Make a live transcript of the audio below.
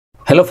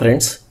Hello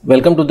friends,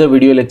 welcome to the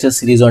video lecture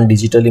series on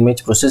digital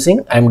image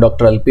processing. I am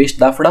Dr.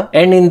 Dafda,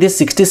 and in this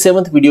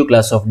 67th video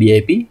class of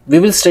DIP, we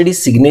will study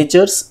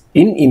signatures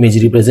in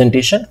image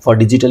representation for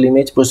digital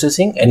image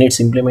processing and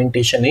its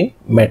implementation in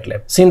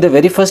MATLAB. So in the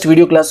very first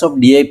video class of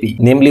DIP,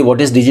 namely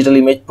what is digital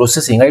image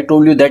processing, I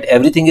told you that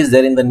everything is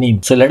there in the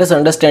name. So let us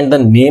understand the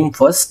name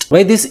first.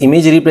 Why this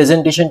image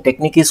representation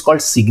technique is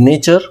called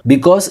signature?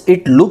 Because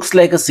it looks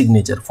like a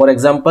signature. For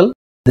example,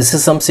 this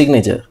is some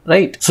signature,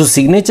 right? So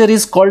signature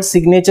is called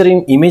signature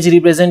in image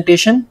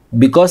representation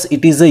because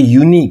it is a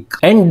unique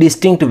and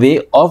distinct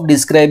way of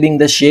describing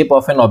the shape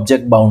of an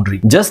object boundary.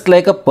 Just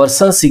like a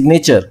person's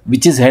signature,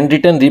 which is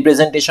handwritten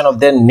representation of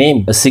their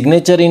name, a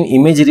signature in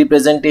image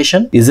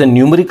representation is a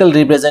numerical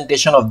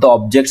representation of the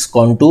object's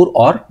contour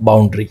or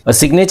boundary. A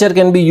signature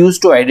can be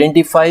used to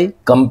identify,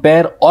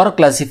 compare or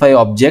classify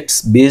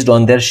objects based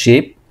on their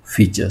shape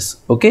features.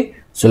 Okay.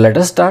 So let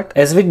us start.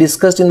 As we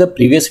discussed in the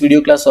previous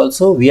video class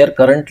also, we are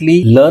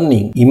currently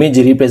learning image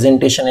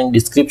representation and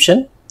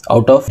description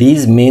out of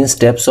these main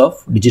steps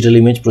of digital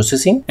image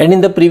processing. And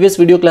in the previous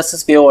video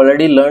classes, we have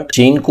already learned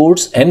chain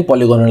codes and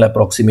polygonal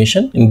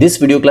approximation. In this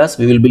video class,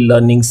 we will be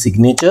learning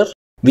signature,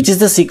 which is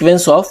the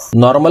sequence of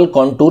normal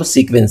contour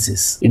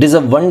sequences. It is a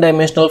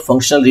one-dimensional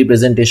functional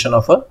representation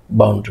of a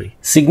boundary.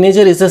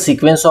 Signature is a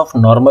sequence of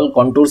normal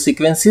contour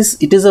sequences.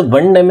 It is a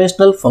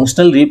one-dimensional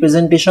functional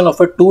representation of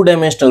a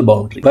two-dimensional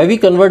boundary. Why we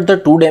convert the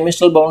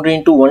two-dimensional boundary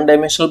into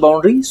one-dimensional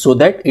boundary? So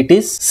that it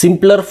is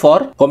simpler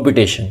for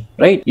computation,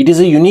 right? It is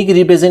a unique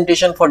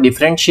representation for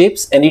different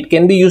shapes and it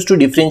can be used to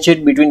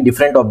differentiate between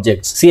different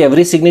objects. See,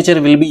 every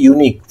signature will be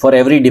unique for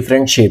every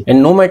different shape.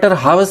 And no matter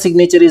how a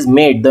signature is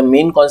made, the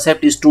main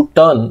concept is to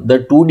turn the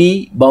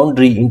 2D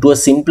boundary into a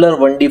simpler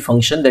 1D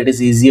function that is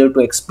easier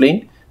to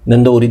explain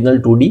than the original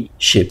 2D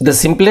shape. The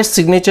simplest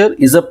signature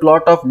is a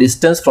plot of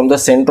distance from the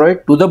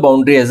centroid to the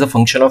boundary as a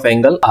function of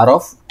angle r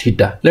of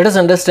theta. Let us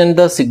understand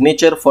the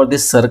signature for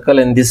this circle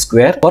and this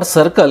square. For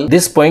circle,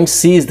 this point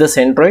C is the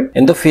centroid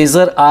and the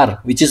phasor r,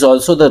 which is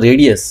also the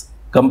radius,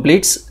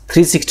 completes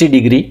 360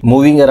 degree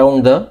moving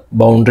around the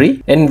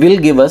boundary and will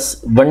give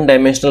us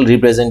one-dimensional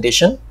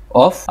representation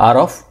of r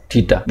of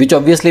theta, which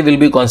obviously will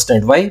be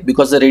constant. Why?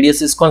 Because the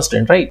radius is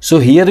constant, right? So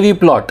here we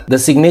plot the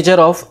signature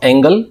of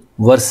angle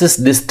versus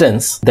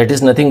distance, that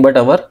is nothing but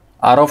our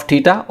r of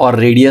theta or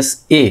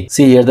radius a.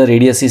 See here the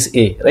radius is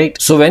a,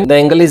 right? So when the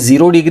angle is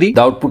 0 degree,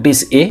 the output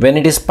is a. When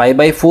it is pi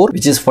by 4,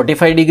 which is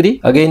 45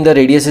 degree, again the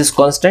radius is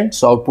constant,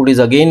 so output is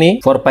again a.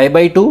 For pi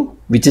by 2,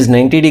 which is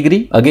 90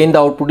 degree, again the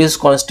output is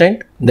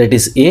constant, that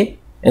is a.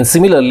 And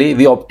similarly,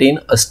 we obtain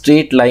a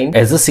straight line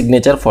as a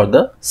signature for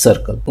the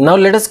circle. Now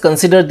let us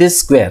consider this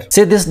square.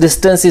 Say this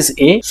distance is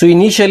a. So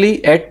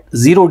initially at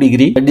 0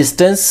 degree, the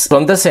distance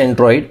from the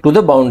centroid to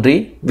the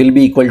boundary will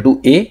be equal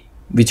to a,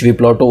 which we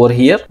plot over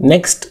here.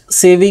 Next,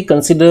 say we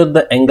consider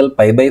the angle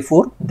pi by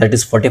 4, that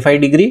is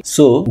 45 degree.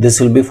 So this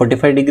will be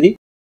 45 degree.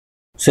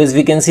 So as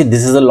we can see,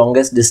 this is the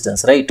longest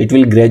distance, right? It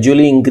will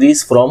gradually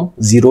increase from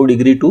 0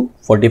 degree to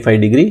 45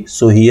 degree.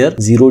 So here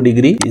 0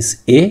 degree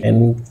is a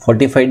and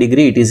 45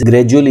 degree it is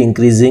gradually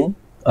increasing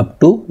up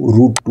to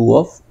root 2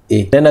 of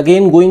a. Then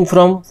again going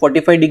from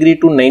 45 degree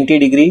to 90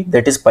 degree,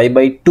 that is pi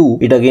by 2,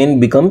 it again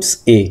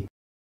becomes a.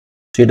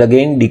 So it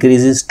again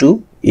decreases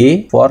to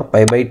a for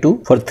pi by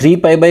 2. For 3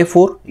 pi by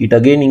 4, it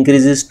again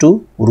increases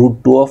to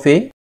root 2 of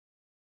a.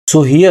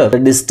 So here the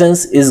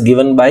distance is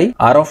given by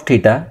r of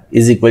theta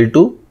is equal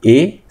to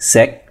a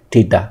sec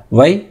theta.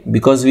 Why?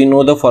 Because we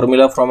know the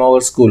formula from our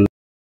school,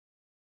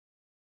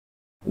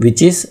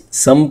 which is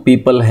some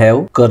people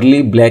have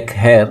curly black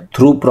hair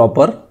through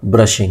proper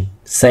brushing.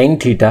 Sin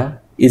theta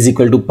is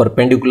equal to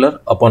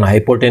perpendicular upon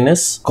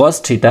hypotenuse,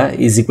 cos theta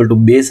is equal to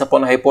base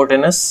upon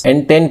hypotenuse,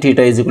 and tan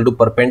theta is equal to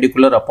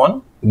perpendicular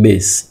upon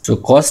base. So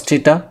cos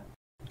theta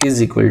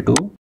is equal to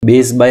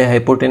base by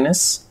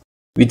hypotenuse,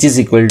 which is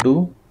equal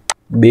to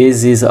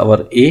base is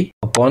our a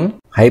upon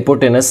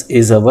hypotenuse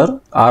is our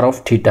r of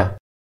theta.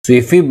 So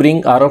if we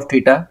bring r of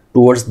theta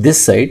towards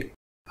this side,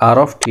 r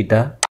of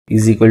theta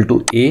is equal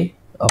to a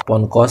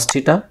upon cos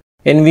theta,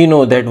 and we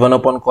know that 1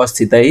 upon cos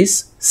theta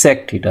is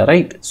sec theta,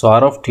 right? So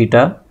r of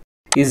theta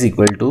is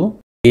equal to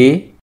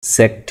a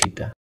sec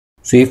theta.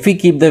 So if we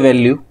keep the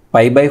value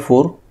pi by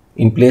 4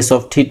 in place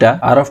of theta,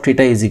 r of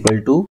theta is equal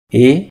to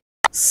a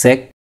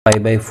sec pi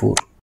by 4.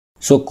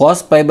 So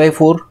cos pi by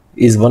 4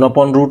 is 1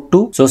 upon root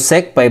 2. So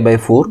sec pi by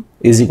 4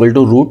 is equal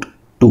to root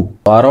 2.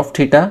 R of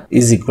theta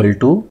is equal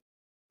to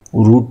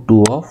root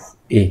 2 of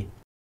a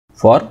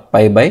for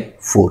pi by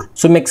 4.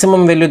 So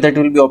maximum value that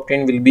will be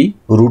obtained will be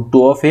root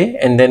 2 of a,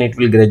 and then it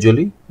will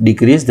gradually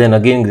decrease, then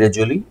again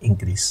gradually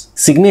increase.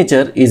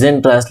 Signature is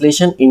a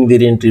translation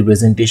invariant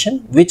representation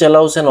which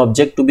allows an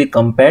object to be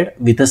compared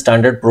with a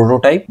standard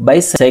prototype by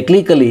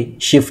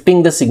cyclically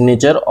shifting the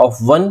signature of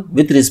one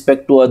with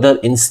respect to other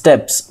in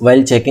steps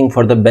while checking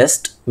for the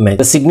best match.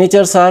 The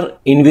signatures are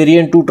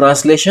invariant to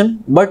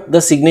translation, but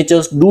the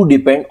signatures do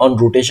depend on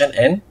rotation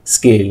and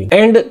scaling.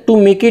 And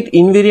to make it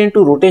invariant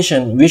to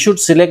rotation, we should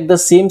select the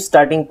same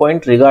starting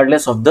point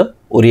regardless of the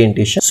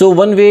orientation. So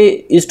one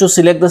way is to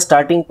select the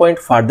starting point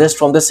farthest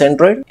from the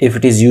centroid if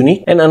it is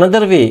unique, and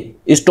another way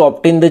is to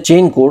obtain the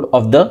chain code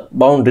of the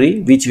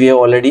boundary which we have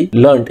already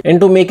learnt, and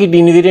to make it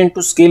invariant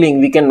to scaling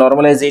we can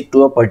normalize it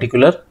to a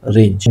particular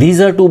range.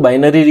 These are two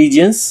binary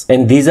regions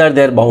and these are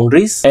their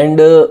boundaries, and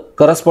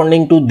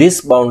corresponding to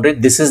this boundary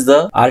this is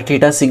the r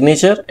theta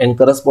signature, and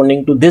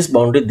corresponding to this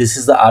boundary this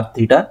is the r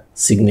theta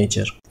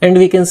signature. And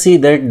we can see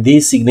that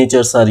these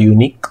signatures are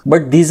unique,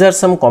 but these are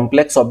some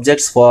complex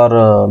objects for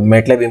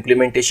MATLAB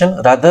implementation.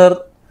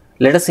 Rather,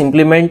 let us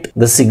implement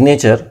the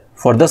signature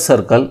for the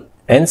circle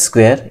and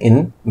square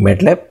in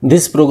MATLAB.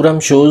 This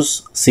program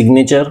shows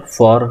signature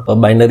for a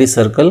binary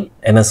circle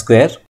and a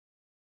square.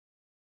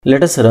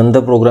 Let us run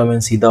the program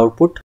and see the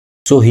output.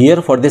 So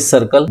here for this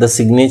circle the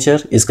signature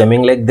is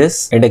coming like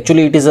this, and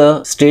actually it is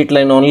a straight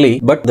line only,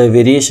 but the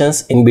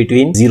variations in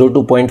between 0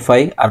 to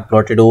 0.5 are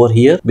plotted over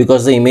here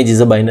because the image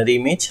is a binary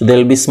image. So there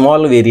will be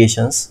small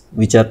variations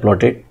which are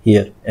plotted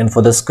here, and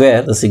for the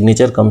square the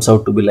signature comes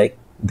out to be like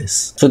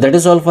this. So that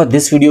is all for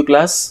this video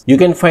class. You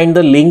can find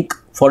the link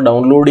for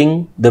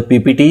downloading the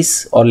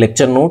PPTs or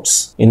lecture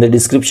notes in the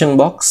description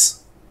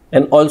box,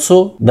 and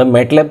also the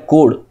MATLAB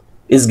code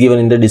is given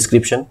in the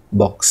description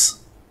box.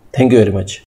 Thank you very much.